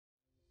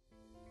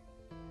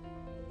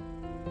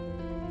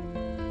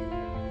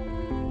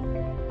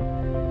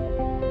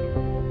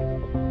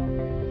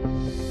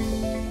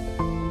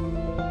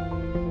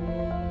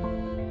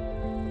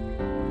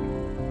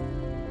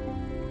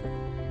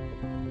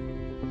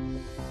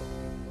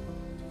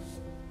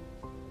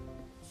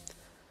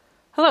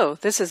Hello,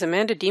 this is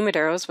Amanda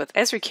DiMedeiros with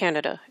Esri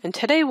Canada, and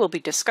today we'll be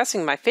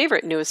discussing my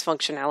favorite newest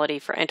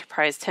functionality for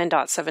Enterprise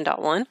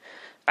 10.7.1,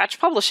 batch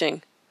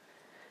publishing.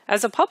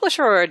 As a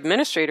publisher or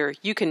administrator,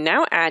 you can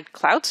now add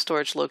cloud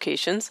storage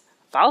locations,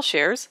 file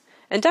shares,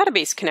 and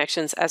database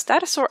connections as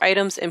data store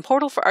items in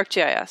Portal for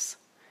ArcGIS.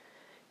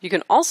 You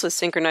can also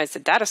synchronize the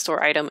data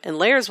store item in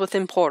layers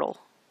within Portal.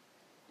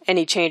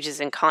 Any changes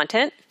in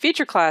content,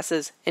 feature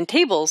classes, and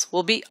tables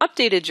will be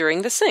updated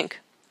during the sync,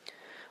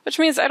 which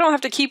means I don't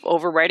have to keep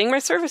overwriting my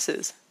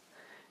services.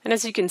 And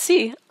as you can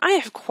see, I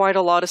have quite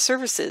a lot of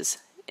services.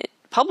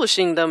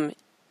 Publishing them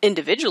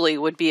individually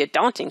would be a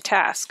daunting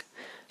task,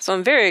 so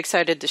I'm very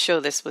excited to show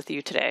this with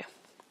you today.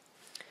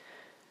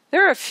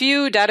 There are a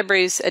few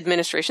database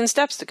administration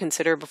steps to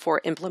consider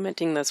before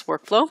implementing this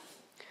workflow.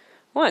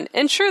 1.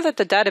 Ensure that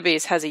the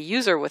database has a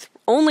user with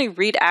only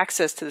read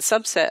access to the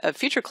subset of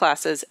feature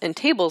classes and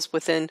tables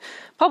within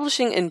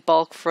publishing in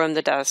bulk from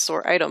the data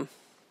store item.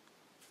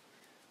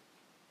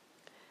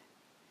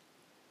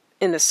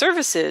 In the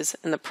services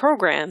and the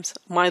programs,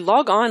 my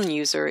logon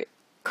user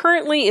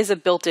currently is a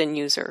built-in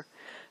user.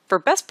 For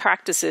best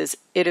practices,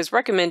 it is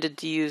recommended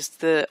to use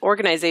the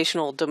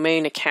organizational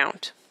domain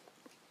account.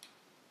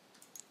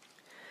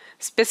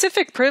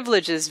 Specific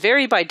privileges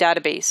vary by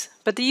database,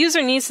 but the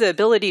user needs the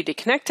ability to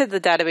connect to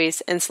the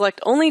database and select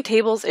only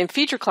tables and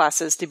feature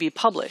classes to be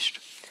published.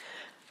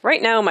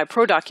 Right now in my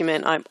Pro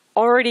document, I'm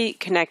already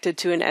connected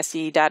to an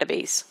SE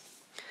database.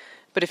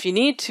 But if you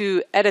need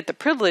to edit the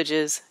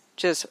privileges,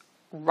 just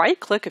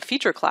right-click a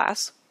feature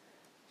class,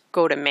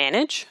 go to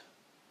Manage,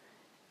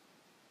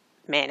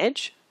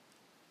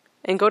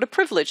 and go to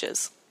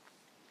Privileges.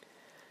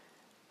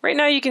 Right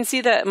now you can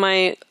see that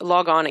my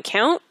logon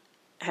account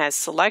has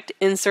Select,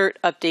 Insert,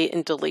 Update,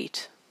 and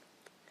Delete.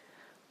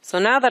 So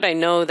now that I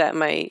know that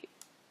my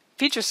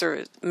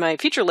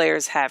feature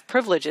layers have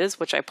privileges,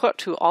 which I put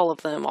to all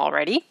of them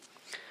already,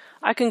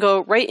 I can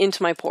go right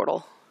into my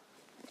portal.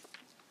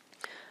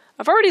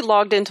 I've already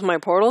logged into my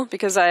portal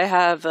because I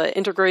have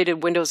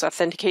integrated Windows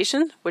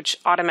authentication, which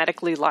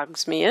automatically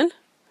logs me in,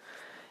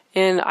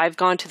 and I've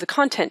gone to the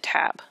Content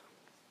tab.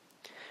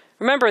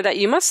 Remember that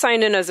you must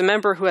sign in as a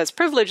member who has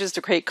privileges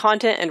to create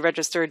content and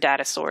register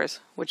data stores,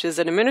 which is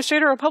an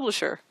administrator or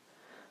publisher.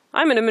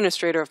 I'm an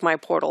administrator of my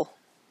portal.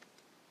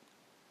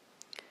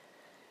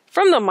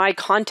 From the My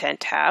Content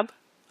tab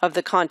of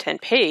the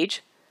Content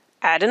page,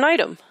 add an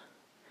item.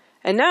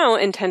 And now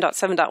in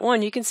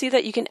 10.7.1 you can see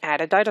that you can add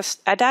a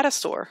data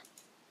store.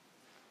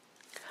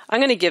 I'm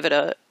going to give it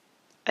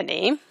a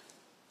name.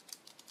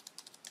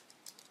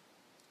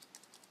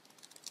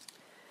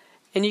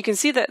 And you can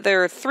see that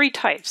there are three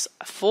types: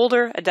 a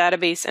folder, a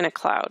database, and a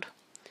cloud.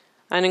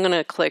 And I'm going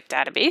to click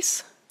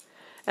Database.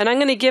 And I'm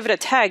going to give it a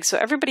tag so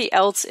everybody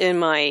else in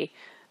my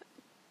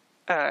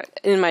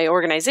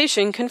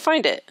organization can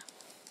find it.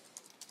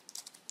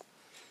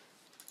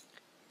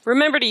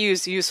 Remember to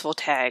use useful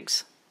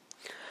tags.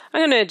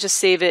 I'm going to just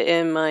save it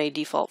in my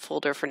default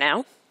folder for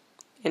now.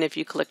 And if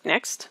you click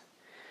Next,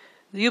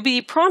 you'll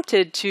be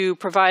prompted to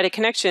provide a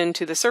connection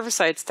to the server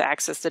sites to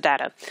access the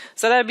data.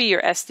 So that would be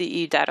your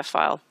SDE data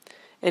file.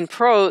 In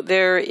Pro,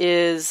 there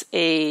is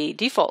a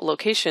default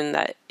location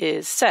that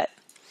is set.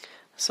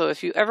 So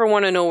if you ever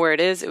want to know where it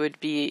is, it would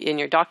be in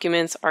your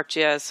Documents,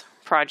 ArcGIS,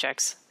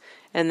 Projects.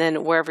 And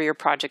then wherever your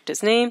project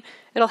is named,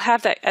 it'll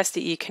have that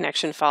SDE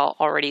connection file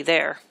already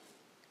there.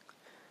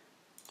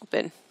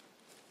 Open.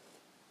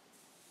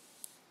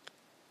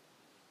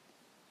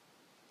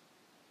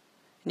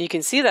 And you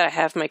can see that I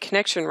have my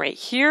connection right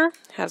here.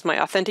 It has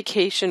my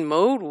authentication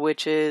mode,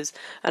 which is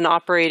an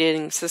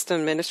operating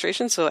system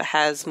administration, so it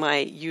has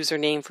my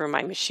username for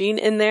my machine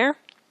in there.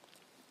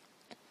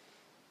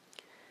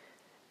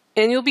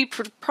 And you'll be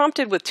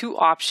prompted with two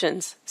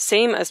options: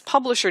 same as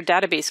publisher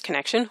database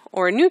connection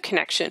or a new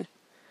connection.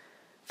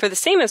 For the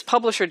same as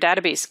publisher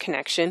database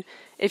connection,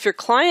 if your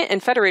client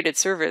and federated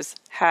service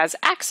has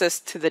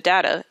access to the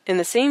data in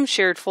the same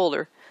shared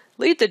folder,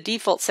 leave the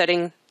default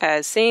setting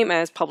as same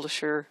as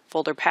publisher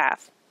folder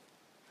path.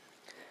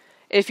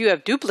 If you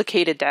have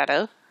duplicated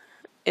data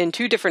in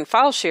two different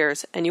file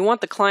shares and you want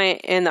the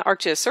client and the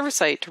ArcGIS server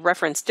site to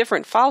reference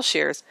different file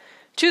shares,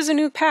 choose a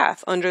new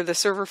path under the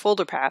server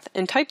folder path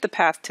and type the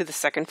path to the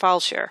second file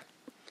share.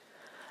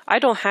 I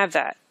don't have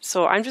that,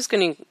 so I'm just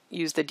going to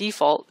use the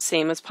default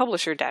same as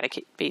publisher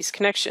database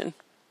connection.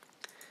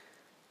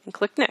 And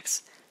click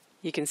Next.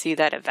 You can see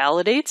that it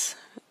validates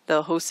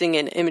the hosting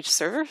and image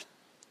server.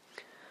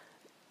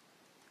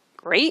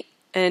 Great,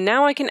 and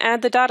now I can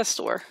add the data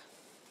store.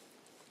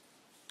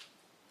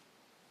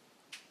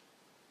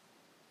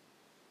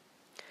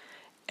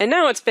 And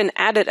now it's been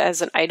added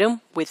as an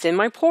item within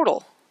my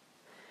portal.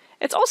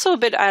 It's also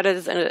been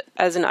added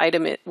as an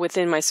item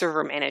within my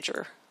server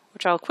manager,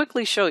 which I'll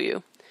quickly show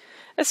you.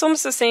 It's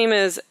almost the same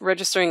as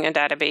registering a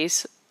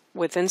database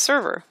within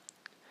server.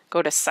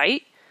 Go to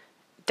Site,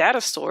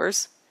 Data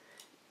Stores,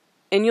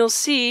 and you'll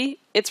see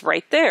it's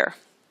right there.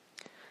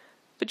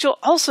 But you'll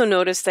also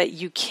notice that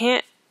you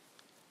can't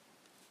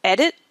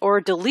edit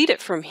or delete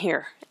it from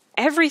here.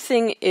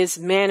 Everything is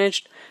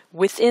managed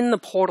within the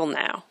portal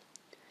now.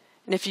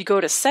 And if you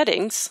go to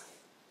Settings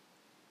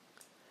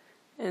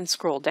and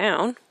scroll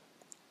down,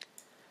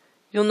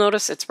 you'll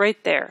notice it's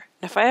right there.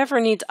 If I ever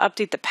need to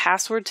update the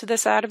password to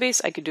this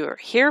database, I could do it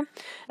here.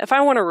 If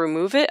I want to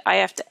remove it, I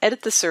have to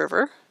edit the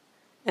server,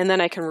 and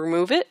then I can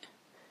remove it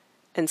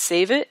and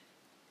save it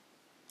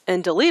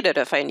and delete it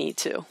if I need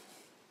to.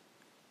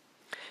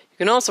 You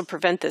can also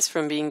prevent this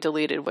from being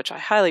deleted, which I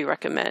highly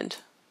recommend.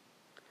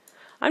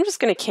 I'm just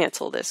going to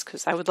cancel this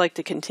because I would like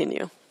to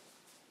continue.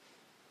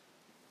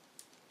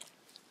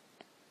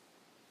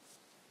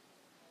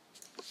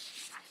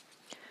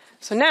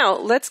 So now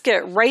let's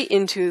get right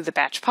into the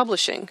batch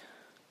publishing.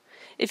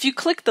 If you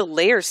click the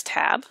Layers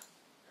tab,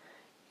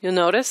 you'll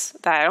notice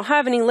that I don't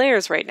have any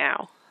layers right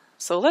now.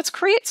 So let's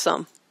create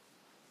some.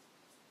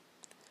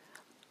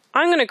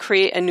 I'm going to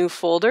create a new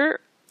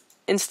folder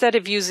instead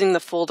of using the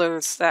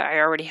folders that I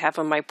already have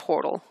on my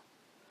portal.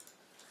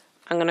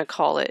 I'm going to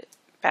call it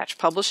Batch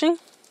Publishing.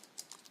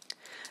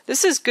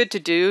 This is good to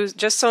do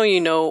just so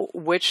you know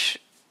which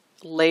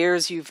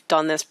layers you've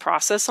done this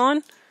process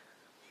on,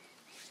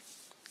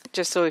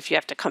 just so if you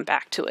have to come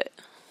back to it.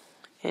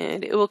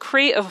 And it will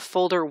create a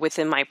folder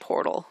within my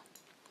portal.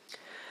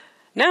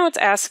 Now it's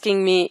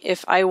asking me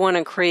if I want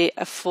to create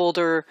a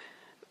folder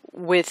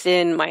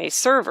within my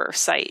server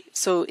site,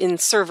 so in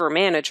Server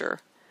Manager.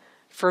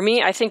 For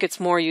me, I think it's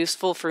more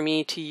useful for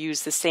me to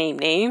use the same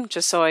name,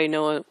 just so I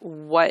know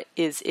what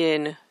is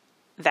in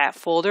that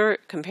folder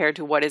compared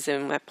to what is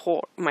in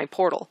my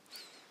portal.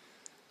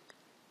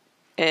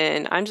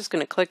 And I'm just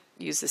going to click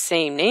use the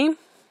same name,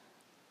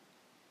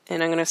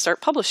 and I'm going to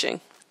start publishing.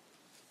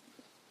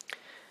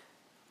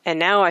 And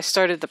now I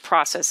started the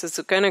process. It's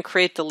going to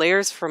create the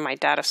layers for my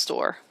data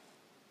store.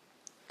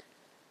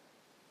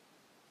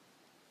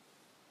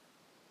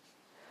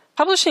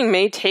 Publishing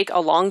may take a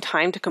long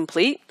time to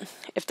complete.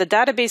 If the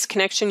database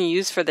connection you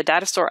use for the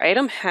data store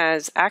item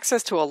has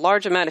access to a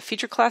large amount of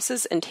feature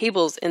classes and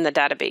tables in the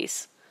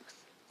database.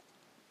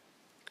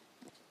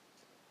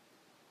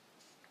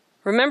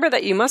 Remember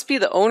that you must be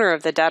the owner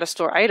of the data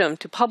store item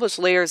to publish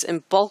layers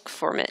in bulk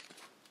format.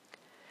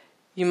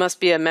 You must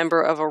be a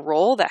member of a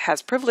role that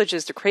has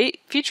privileges to create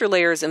feature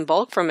layers in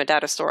bulk from a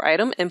data store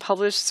item and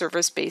publish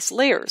service-based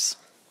layers.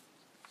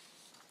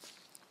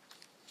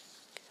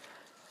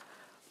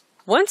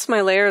 Once my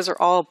layers are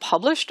all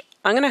published,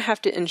 I'm going to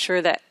have to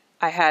ensure that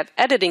I have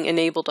editing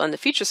enabled on the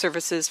feature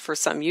services for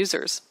some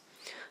users.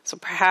 So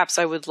perhaps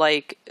I would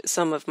like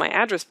some of my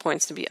address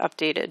points to be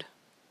updated.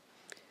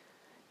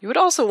 You would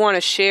also want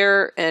to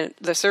share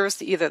the service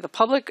to either the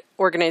public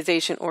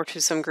organization or to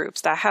some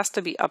groups. That has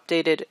to be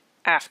updated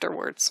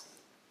afterwards.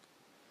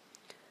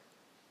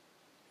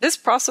 This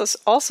process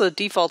also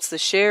defaults the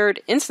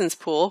shared instance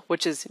pool,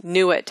 which is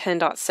new at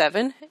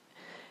 10.7,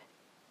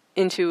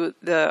 into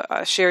the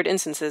shared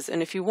instances.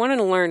 And if you want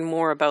to learn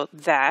more about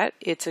that,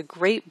 it's a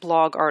great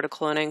blog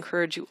article, and I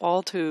encourage you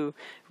all to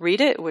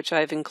read it, which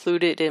I've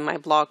included in my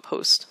blog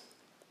post.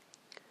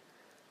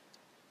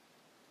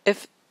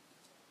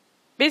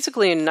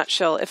 Basically, in a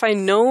nutshell, if I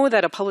know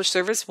that a published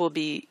service will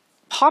be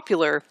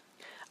popular,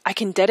 I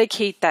can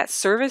dedicate that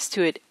service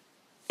to an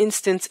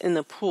instance in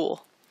the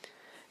pool,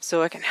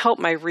 so I can help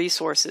my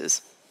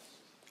resources.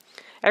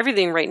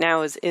 Everything right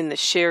now is in the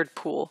shared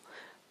pool,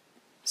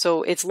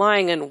 so it's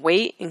lying in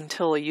wait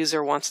until a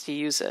user wants to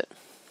use it.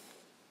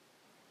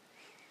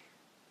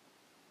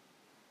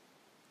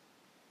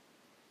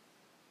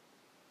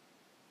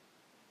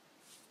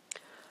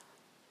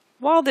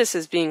 While this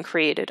is being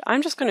created,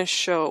 I'm just going to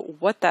show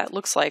what that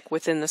looks like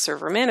within the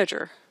Server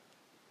Manager.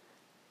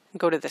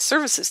 Go to the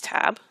Services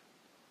tab.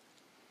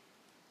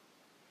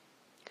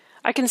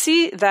 I can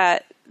see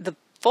that the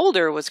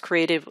folder was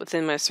created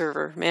within my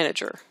Server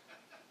Manager.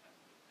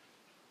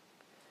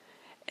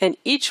 And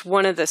each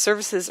one of the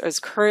services is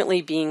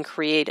currently being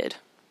created.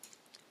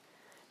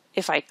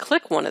 If I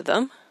click one of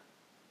them,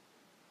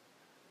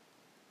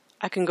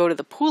 I can go to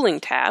the Pooling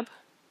tab,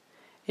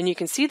 and you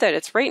can see that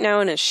it's right now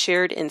in a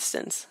shared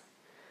instance.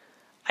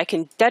 I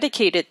can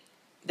dedicate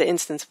the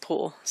instance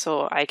pool,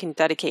 so I can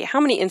dedicate how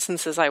many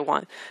instances I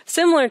want,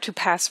 similar to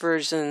past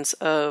versions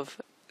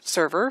of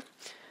Server,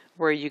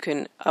 where you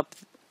can up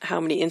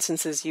how many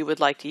instances you would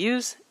like to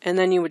use, and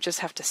then you would just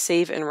have to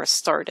save and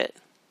restart it.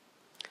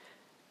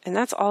 And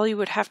that's all you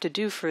would have to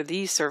do for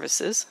these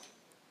services.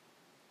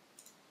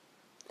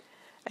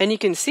 And you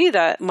can see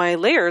that my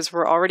layers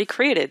were already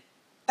created.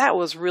 That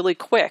was really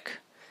quick,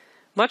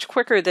 much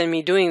quicker than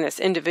me doing this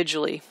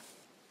individually.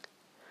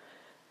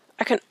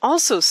 I can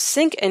also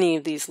sync any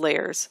of these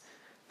layers.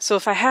 So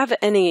if I have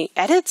any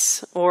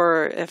edits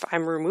or if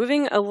I'm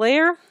removing a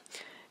layer,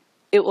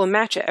 it will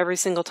match it every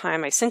single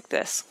time I sync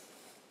this.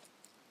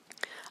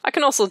 I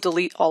can also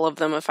delete all of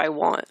them if I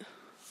want.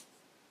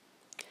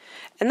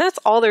 And that's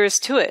all there is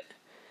to it.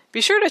 Be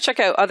sure to check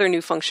out other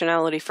new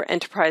functionality for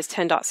Enterprise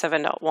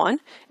 10.7.1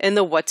 in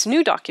the What's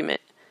New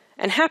document.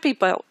 And happy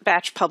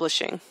batch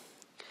publishing.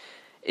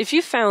 If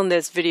you found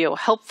this video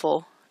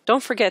helpful,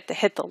 don't forget to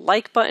hit the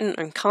like button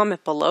and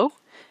comment below.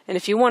 And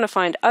if you want to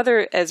find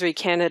other Esri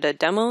Canada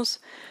demos,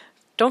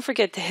 don't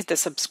forget to hit the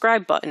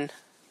subscribe button.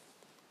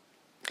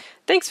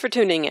 Thanks for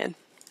tuning in.